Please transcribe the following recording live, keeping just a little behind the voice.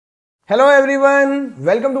Hello everyone,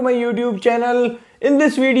 welcome to my YouTube channel. In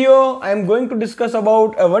this video, I am going to discuss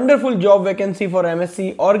about a wonderful job vacancy for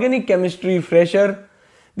MSc Organic Chemistry fresher.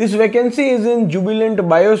 This vacancy is in Jubilant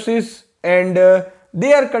Biosis and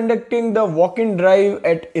they are conducting the walk-in drive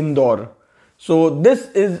at Indore. So this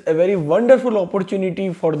is a very wonderful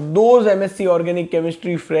opportunity for those MSc Organic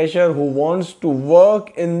Chemistry fresher who wants to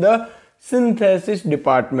work in the synthesis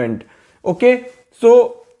department. Okay,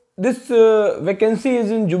 so this vacancy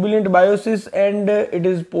is in Jubilant Biosis and it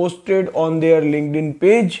is posted on their LinkedIn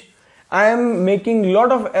page. I am making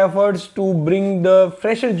lot of efforts to bring the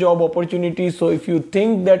fresher job opportunity. So if you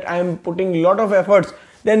think that I am putting lot of efforts,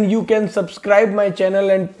 then you can subscribe my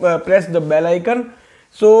channel and press the bell icon.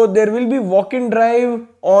 So there will be walk-in drive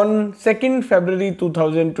on 2nd February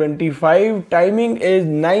 2025. Timing is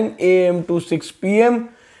 9 AM to 6 PM.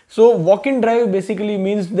 So walk-in drive basically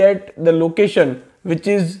means that the location, which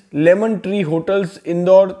is Lemon Tree Hotels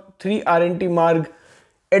Indore 3 R&T Marg.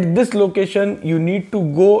 At this location you need to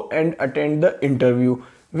go and attend the interview.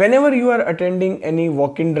 Whenever you are attending any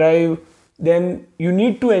walk-in drive, then you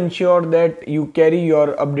need to ensure that you carry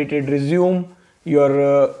your updated resume,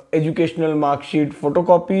 your educational mark sheet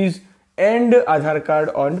photocopies and Aadhaar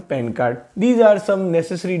card and PAN card. These are some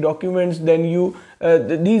necessary documents. Then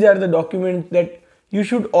these are the documents that you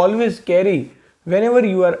should always carry whenever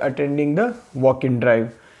you are attending the walk-in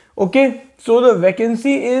drive. Okay, so the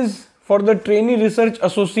vacancy is for the trainee research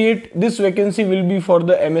associate. This vacancy will be for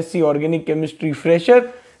the MSc Organic Chemistry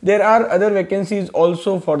fresher. There are other vacancies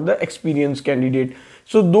also for the experienced candidate.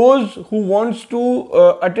 So those who wants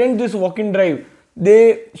to attend this walk-in drive,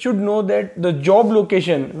 they should know that the job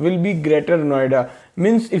location will be Greater Noida.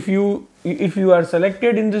 Means if you are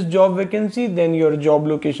selected in this job vacancy, then your job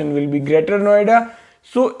location will be Greater Noida.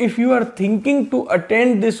 So if you are thinking to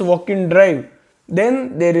attend this walk-in drive,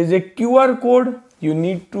 then there is a QR code. You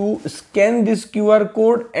need to scan this QR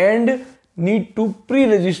code and need to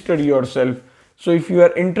pre-register yourself. So if you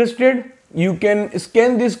are interested, you can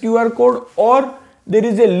scan this QR code, or there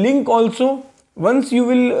is a link also. Once you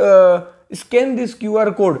will scan this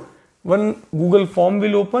QR code, one Google form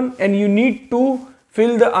will open and you need to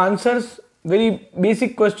fill the answers. Very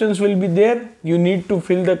basic questions will be there. You need to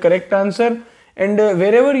fill the correct answer. And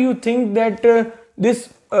wherever you think that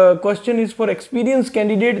this question is for experienced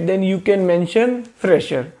candidate, then you can mention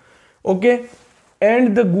fresher. Okay,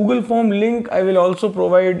 and the Google form link I will also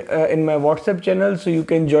provide in my WhatsApp channel, so you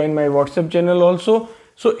can join my WhatsApp channel also.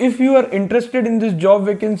 So if you are interested in this job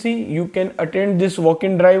vacancy, you can attend this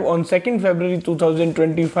walk-in drive on 2nd February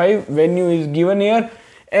 2025. Venue is given here,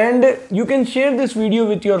 and you can share this video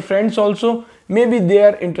with your friends also. Maybe they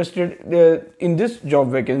are interested in this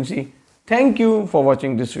job vacancy. Thank you for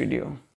watching this video.